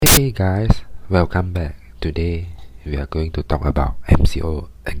Hey guys, welcome back. Today we are going to talk about MCO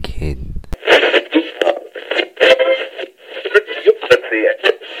again.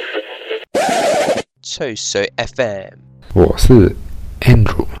 吹水 FM， 我是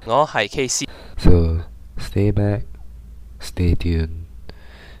Andrew. 我係 KC。 So stay back, stay tuned,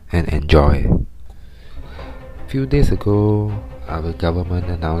 and enjoy. Few days ago, our government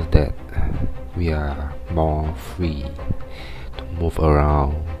announced that we are more free to move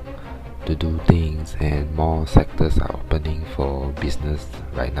around, to do things, and more sectors are opening for business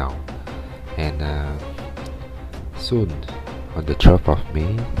right now. And soon, on the 12th of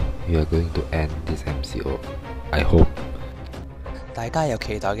May, we are going to end this MCO. I hope. 大家有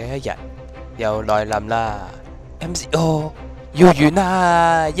期待嘅一日又來臨啦 ！MCO 要完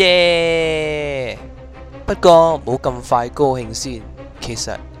啦，耶！不過冇咁快高興先，其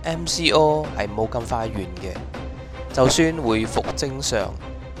實 MCO 係冇咁快完嘅。就算回復正常，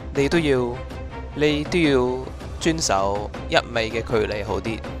你都要遵守1米嘅距離好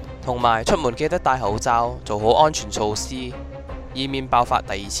啲，同埋出門記得戴口罩，做好安全措施，以免爆發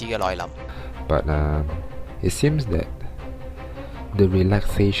第二次嘅來臨。But it seems that the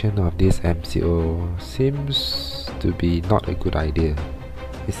relaxation of this MCO seems to be not a good idea.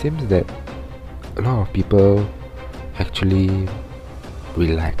 It seems that a lot of people actually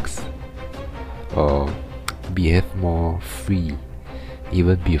relax or behave more free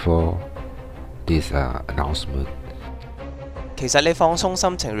even before this announcement. 其實你放鬆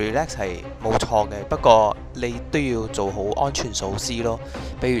心情 relax 係冇錯嘅，不過你都要做好安全措施咯。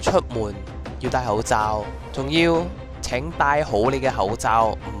比如出門要戴口罩，仲要請戴好你嘅口罩，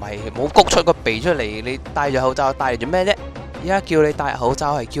唔係冇谷出個鼻出嚟。你戴咗口罩戴嚟做咩啫？而家叫你戴口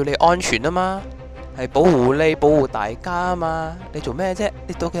罩係叫你安全啊嘛，係保護你保護大家啊嘛。你做咩啫？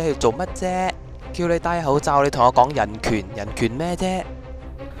你到底係做乜啫？叫你戴口罩，你同我講人權咩啫？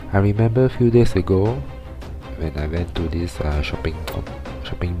 I remember a few days ago when I went to this shopping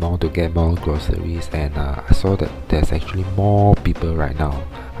mall to get more groceries, and I saw that there's actually more people right now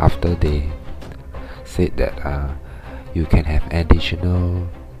after they said that you can have additional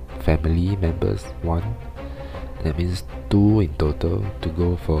family members, one. That means 2 in total to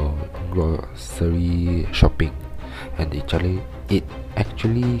go for grocery shopping, and it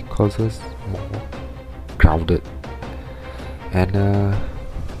actually causes more crowded. And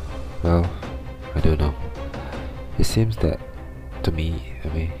well, I don't know. It seems that to me,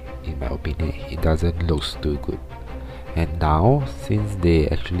 in my opinion, it doesn't look too good. And now, since they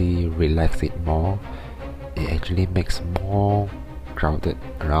actually relax it more, it actually makes more crowded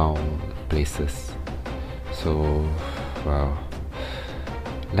around places. So, well,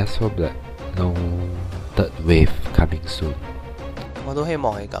 let's hope that no third wave coming soon. 我都希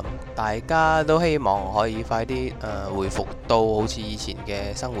望係咁，大家都希望可以快啲回復到好似以前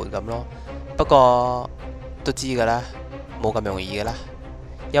嘅生活咁咯。不過都知㗎啦，冇咁容易㗎啦，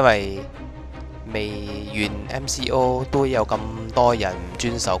因為未完 MCO 都有咁多人唔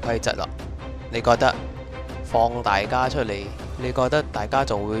遵守規則啦。你覺得放大家出嚟，你覺得大家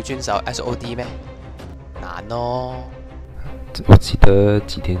仲會遵守 SOD 咩？難咯。我記得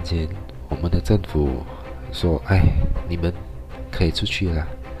幾天前，我們的政府說：“哎，你們可以出去了，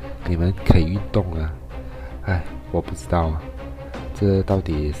你們可以運動了。”哎，我不知道啊，這到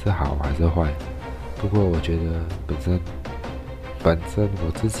底是好還是壞？不過我覺得本身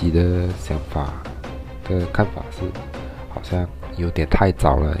我自己的想法的看法是，好像有點太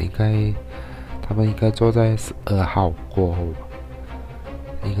早了，他們應該做在12號過後吧，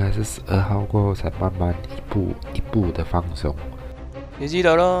應該是12號過後才慢慢一步的放鬆。你知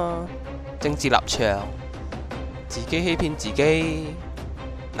道咯，政治立場，自己欺騙自己。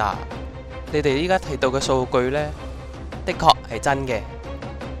嗱，你哋依家睇到嘅數據呢，的確係真嘅。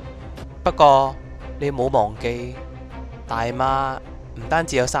不過你冇忘記，大馬唔單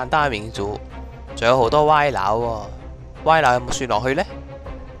止有散單民族，仲有好多歪佬喎。歪佬有冇算落去呢？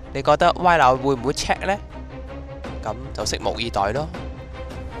你覺得歪佬會唔會 check 呢？咁就拭目以待咯。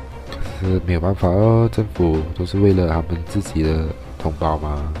可是沒有辦法哦，政府都是為了他們自己的同胞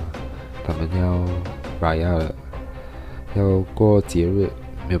嘛，他們要raya了，要過節日，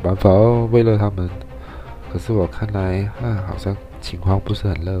沒有辦法哦，為了他們。可是我看來好像情況不是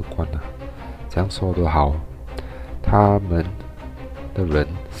很樂觀啊。這樣說都好，他們的人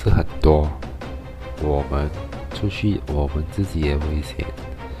是很多，我們出去我們自己也危險，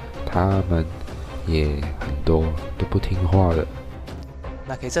他們也很多都不聽話的。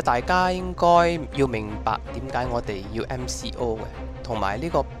嗱，其實大家應該要明白點解我哋要 MCO 嘅，同埋呢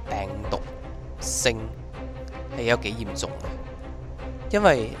個病毒性係有幾嚴重嘅。因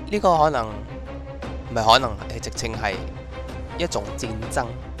為呢個可能唔係可能係直情係一種戰爭，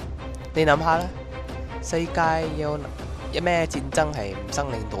你諗下啦，世界有咩戰爭係唔生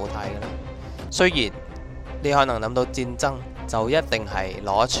靈塗炭嘅咧？雖然你可能諗到戰爭就一定係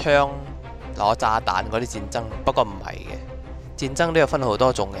攞槍攞炸彈嗰啲戰爭，不過唔係嘅，戰爭都有分好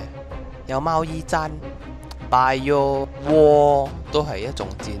多種嘅，有貿易戰、bio war 都係一種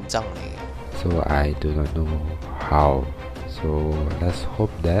戰爭嚟嘅。So I do not know how. So let's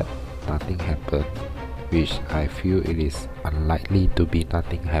hope that nothing happen, which I feel it is unlikely to be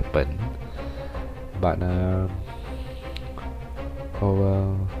nothing happen. But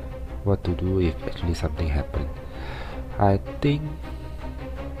what to do if actually something happen? I think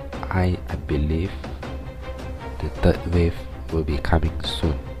I believe the third wave will be coming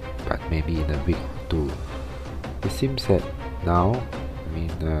soon, but maybe in a week or two. It seems that now,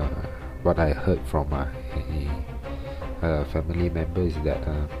 what I heard from my family member is that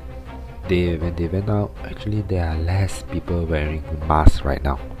when they went out, actually there are less people wearing masks right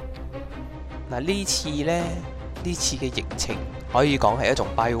now. 嗱，呢次嘅疫情可以講係一種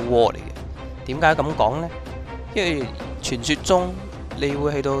bio war 嚟嘅。點解咁講呢？因為傳說中你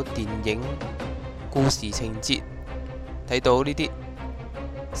會去到電影故事情節睇到呢啲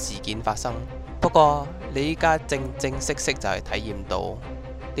事件發生，不過你依家正式就係體驗到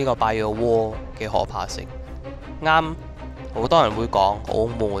呢個 bio war 嘅可怕性。啱，好多人會講好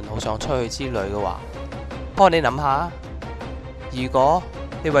悶，好想出去之類嘅話。不過你諗下，如果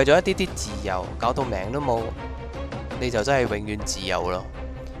你為咗一啲自由搞到命都冇，你就真係永遠自由咯。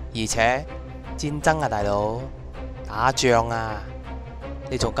而且戰爭啊，大佬，打仗啊，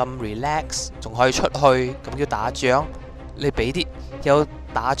你仲咁 relax， 仲可以出去，咁叫打仗？你俾啲有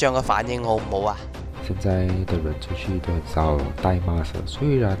打仗嘅反應好唔好啊？现在的人出去都很少戴 mask，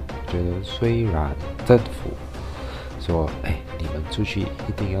 虽然政府说，你们出去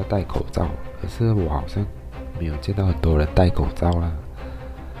一定要戴口罩，可是我好像没有见到很多人戴口罩啦。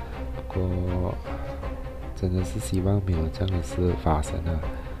不过真的是希望没有这样的事发生啊！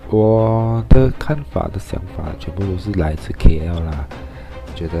我的看法的想法全部都是来自 KL 啦。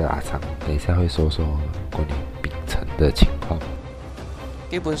我觉得阿常等一下会说关于槟城的情况。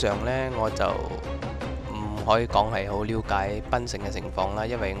基本上呢，我就唔可以講係好了解檳城嘅情況啦，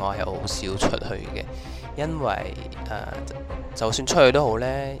因為我係好少出去嘅。因為就算出去都好呢，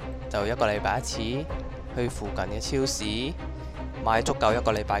就一個禮拜一次，去附近嘅超市買足夠一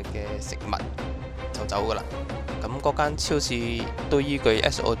個禮拜嘅食物就走噶啦。咁嗰間超市都依據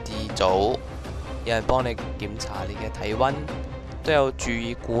SOD 組，有人幫你檢查你嘅體温，都有注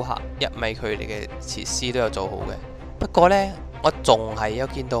意顧客1米距離嘅設施都有做好嘅。不過呢，我仲係有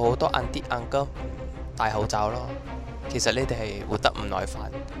見到好多 auntie uncle 唔戴口罩咯。其實你哋係活得唔耐煩，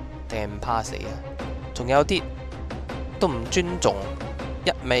定係唔怕死啊？仲有啲都唔尊重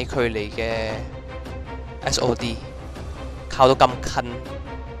1米距離嘅 SOD， 靠到咁近，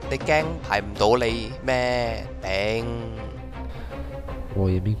你驚排唔到你咩？頂！我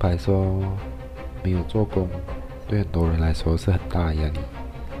也明白說，沒有做工對很多人來說是很大的壓力，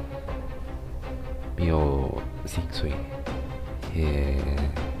沒有薪水，也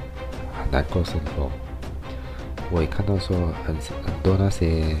很難過生活。我也看到說很多那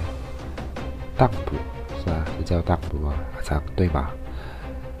些當鋪，是吧？是叫當鋪啊，這樣對吧？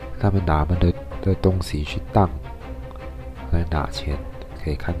他們拿他們的東西去當，來拿錢，可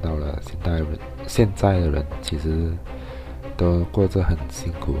以看到了現在的人其實都過着很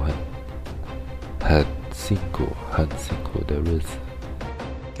辛苦的日子。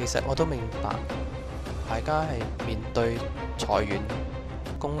其實我都明白，大家係面對裁員、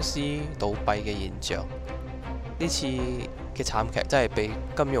公司倒閉嘅現象。呢次嘅慘劇真係比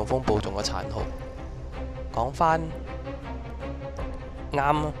金融風暴仲嘅殘酷。講返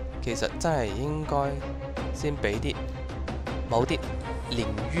啱，其實真係應該先俾某啲鯰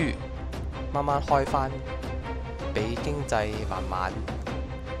魚慢慢開返，俾經濟慢慢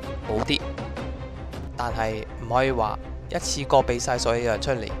好啲。但係唔可以話一次過俾晒所有人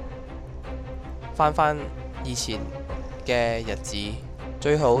出嚟，返以前嘅日子，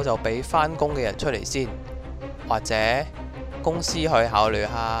最好就俾返工嘅人出嚟先。或者公司可以考慮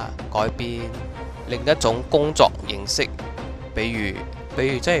下改變另一種工作形式，比如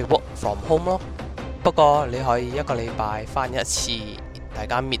即係 work from home 咯。不過你可以一個禮拜返一次，大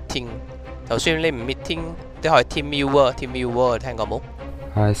家 meeting。就算你唔 meeting，都可以 team viewer 聽過冇？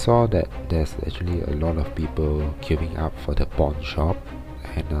 I saw that there's actually a lot of people queuing up for the pawn shop,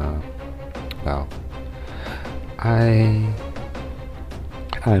 and well,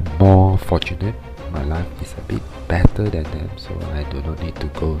 I'm more fortunate. My life is a bit better than them, so I do not need to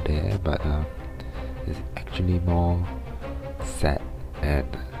go there. But it's actually more sad and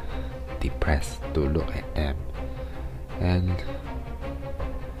depressed to look at them. And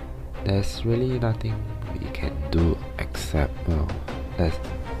there's really nothing we can do except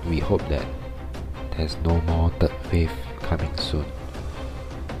we hope that there's no more third wave coming soon.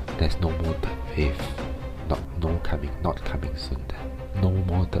 There's no more third wave. Not coming soon. No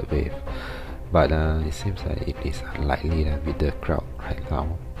more third wave. But it seems like it is unlikely with the crowd right now.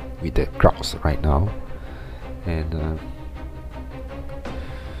 With the crowds right now. And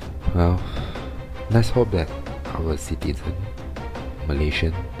let's hope that our citizen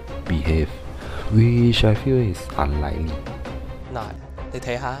Malaysian behave, which I feel is unlikely. 嗱，你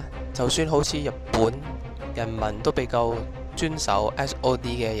睇下，就算好似日本人民都比較遵守 SOD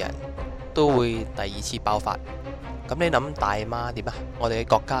嘅人，都會第二次爆發。咁你諗大媽點啊？我哋嘅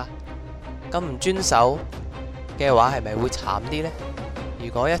國家咁唔遵守嘅話，係咪會慘啲呢？如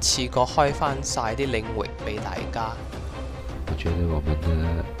果一次過開翻晒啲領域俾大家，我覺得我們的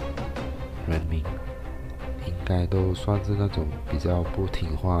人民應該都算是那種比較不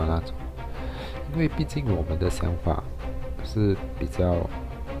聽話的那種，因為畢竟我們的想法是比較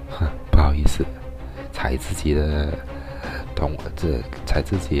不好意思踩自己人，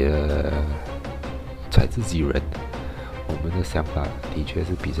我們的想法的確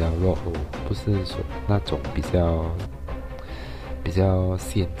是比較落後，不是說那種比較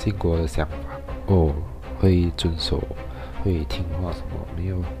先進國的想法會遵守會聽話什麼，沒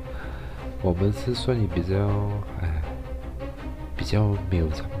有，我們是算於比較沒有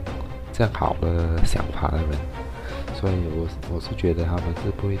這樣好的想法的人，所以我是覺得他們是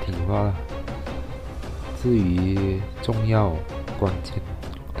不會聽話的。至於重要關鍵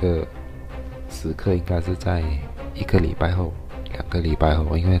的時刻應該是在1個禮拜後2個禮拜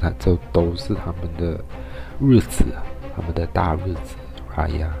後，因為這都是他們的日子，他們的大日子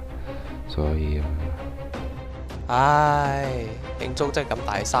Raya，所以慶祝真係咁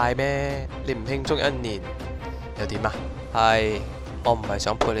大晒咩？你唔慶祝1年又點啊？我唔係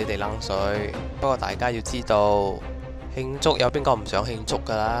想潑你哋冷水，不過大家要知道，慶祝有邊個唔想慶祝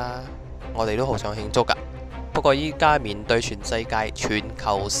㗎啦？我哋都好想慶祝㗎，不過依家面對全世界全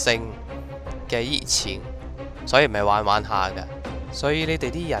球性嘅疫情，所以唔係玩玩下㗎。所以你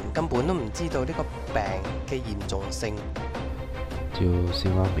哋啲人根本都唔知道呢個病嘅嚴重性。就希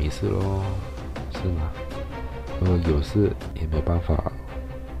望沒事咯，是嗎？有事也沒辦法，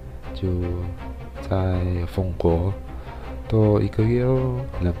就再封國多1個月咯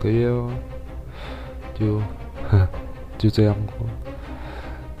，2個月咯，就這樣過。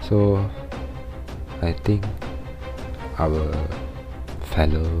So I think our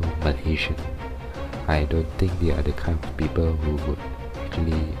fellow Malaysian, I don't think they are the kind of people who would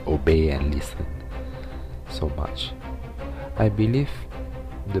actually obey and listen so much. I believe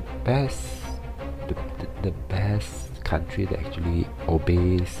the best country that actually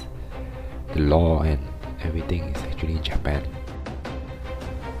obeys the law and everything is actually Japan.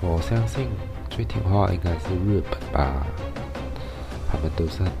 我相信最听话应该是日本吧，他们都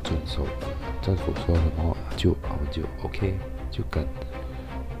是很遵守的，政府说什么我们就 OK 就跟，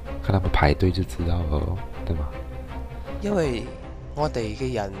看他們排隊就知道了，對嗎？因為我哋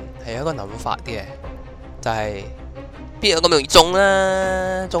嘅人係有一個諗法嘅，就係邊有咁容易中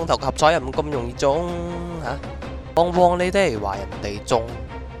啊？中頭合彩又唔咁容易中嚇，往往你都係話人哋中，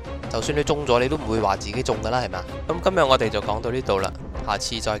就算你中咗，你都唔會話自己中噶啦，係嘛？咁今日我哋就講到呢度啦，下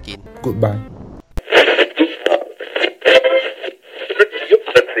次再見。Goodbye。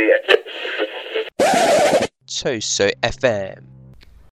吹水 FM。